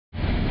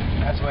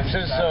That's what This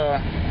is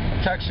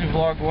taxi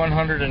vlog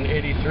 183.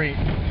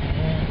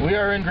 We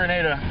are in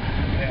Grenada,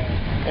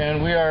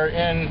 and we are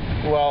in,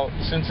 well,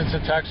 since it's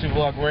a taxi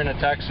vlog, we're in a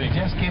taxi. We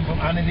just came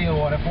from Amity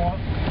Waterfall.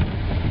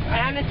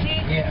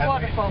 Amity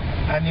Waterfall.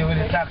 And you were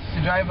the taxi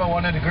driver,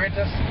 one of the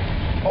greatest.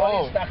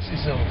 Paulie's taxi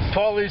service.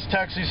 Paulie's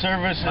taxi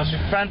service is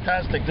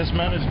fantastic. This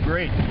man is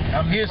great.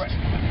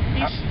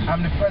 I'm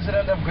the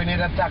president of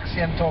Grenada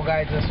Taxi and Tour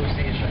Guides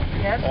Association.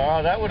 Yes.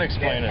 That would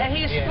explain it. And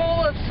he's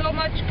full of so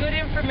much good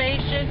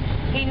information.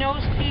 He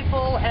knows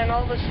people and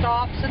all the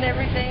stops and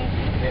everything.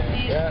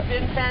 He's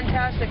been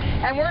fantastic.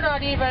 And we're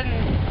not even,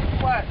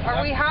 what, are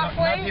we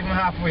halfway? Not even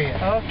halfway.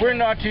 Okay. We're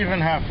not even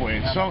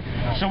halfway. So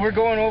we're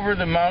going over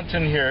the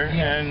mountain here,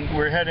 and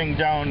we're heading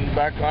down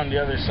back on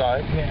the other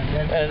side.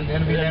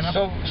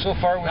 So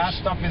far, last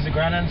stop is the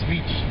Grenada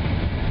Beach.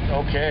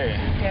 Okay.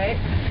 Okay.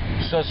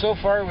 So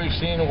far we've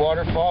seen a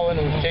waterfall and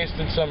we've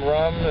tasted some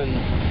rum,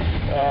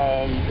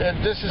 and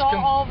this is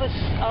all the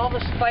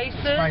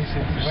spices.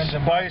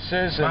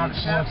 Spices and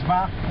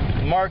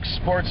Mark's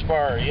Sports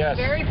Bar. Yes.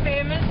 Very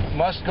famous.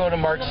 Must go to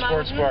Mark's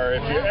Sports Bar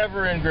if you're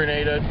ever in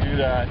Grenada. Do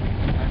that.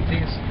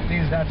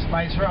 Taste that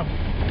spice rum.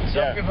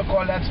 Some people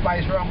call that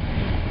spice rum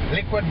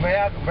liquid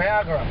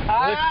Viagra.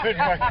 Liquid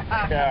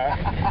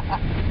Viagra.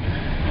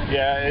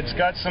 Yeah, it's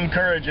got some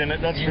courage in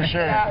it, that's for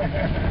sure.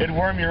 It'd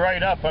warm you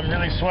right up. I'm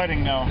really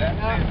sweating now.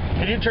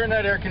 Can you turn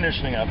that air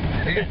conditioning up?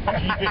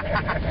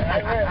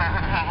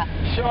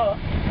 Sure.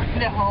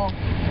 No,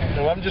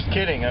 I'm just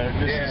kidding.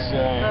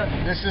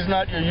 This is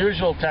not your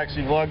usual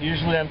taxi vlog.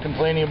 Usually I'm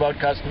complaining about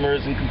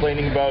customers and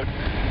complaining about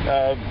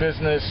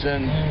business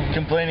and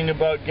complaining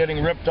about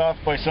getting ripped off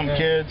by some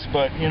kids,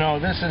 but you know,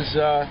 this is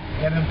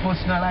getting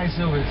personalized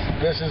service.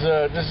 This is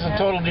a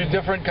totally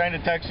different kind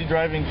of taxi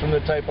driving from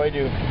the type I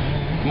do.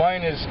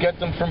 Mine is get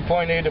them from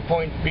point A to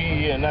point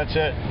B, and that's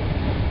it.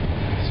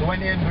 So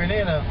when you're in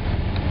Grenada,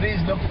 please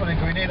look for the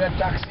Grenada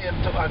Taxi and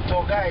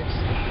Tour Guides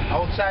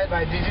outside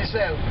by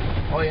Digicel,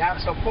 or you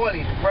ask for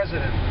Paulie, the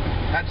president.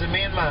 That's the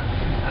main man,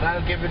 and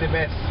I'll give you the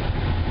best.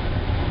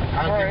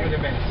 Give you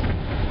the best.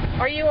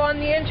 Are you on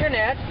the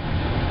internet?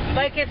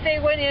 Like if they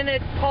went in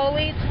at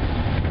Paulie's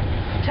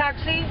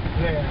Taxi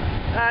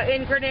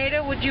in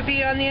Grenada, would you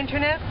be on the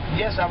internet?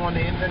 Yes, I'm on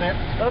the internet.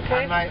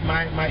 Okay. And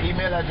my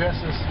email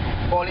address is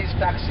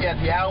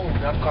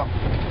paulie'staxi@yahoo.com.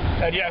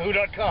 At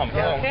yahoo.com.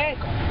 Okay.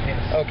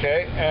 Yes.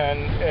 Okay,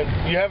 and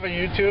you have a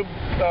YouTube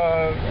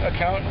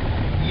account?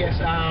 Yes,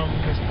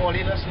 it's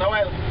Paulinus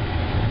Noel.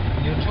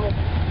 YouTube.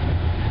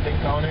 I think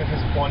I don't know if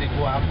it's Paulie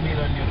who I haven't been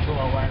on YouTube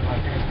a while.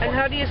 And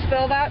how do you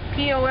spell that?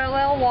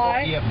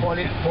 P-O-L-L-Y? Yeah,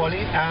 Paulinus Noel.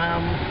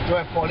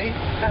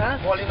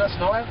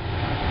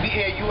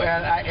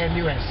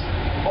 Paulinus.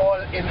 All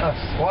in us.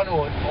 One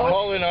word.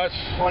 All in us.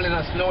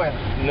 Paulinus Noel.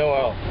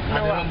 Noel.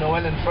 And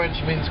Noel in French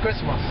means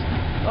Christmas.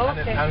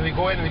 Okay. And we're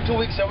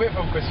 2 weeks away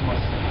from Christmas.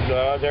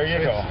 There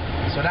you go.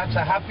 So that's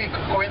a happy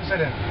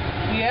coincidence.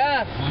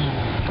 Yes.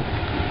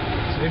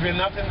 So if you're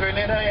not in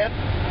Grenada yet,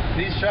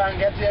 please try and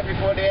get here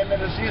before the end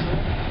of the season.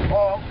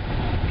 Or,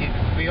 if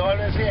we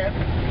always here,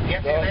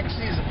 get here next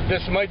season.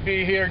 This might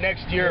be here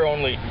next year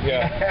only,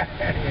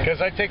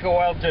 because I take a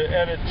while to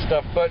edit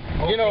stuff, but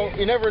you know,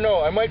 you never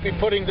know. I might be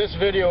putting this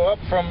video up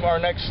from our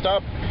next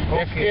stop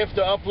if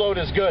the upload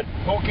is good.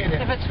 Okay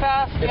then. If it's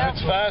fast, If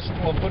it's fast,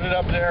 we'll put it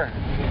up there.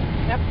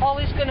 Yep,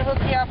 Paulie's going to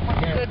hook you up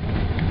with good.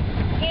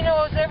 He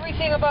knows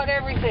everything about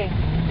everything.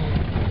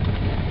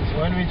 So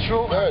when we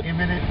through, I'll give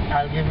you the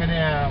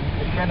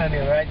pen and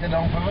you write it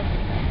down for me.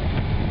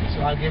 So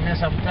I'll give you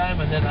some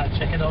time and then I'll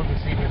check it out to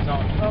see if it's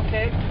on.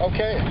 Okay.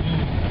 Okay.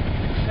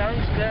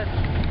 Sounds good.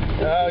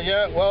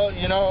 Yeah, well,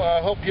 you know,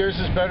 I hope yours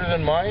is better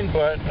than mine,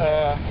 but...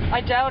 I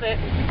doubt it.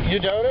 You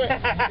doubt it?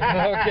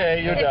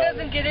 Okay, you doubt it. It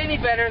doesn't get any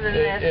better than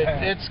this.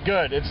 It's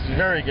good. It's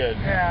very good.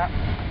 Yeah.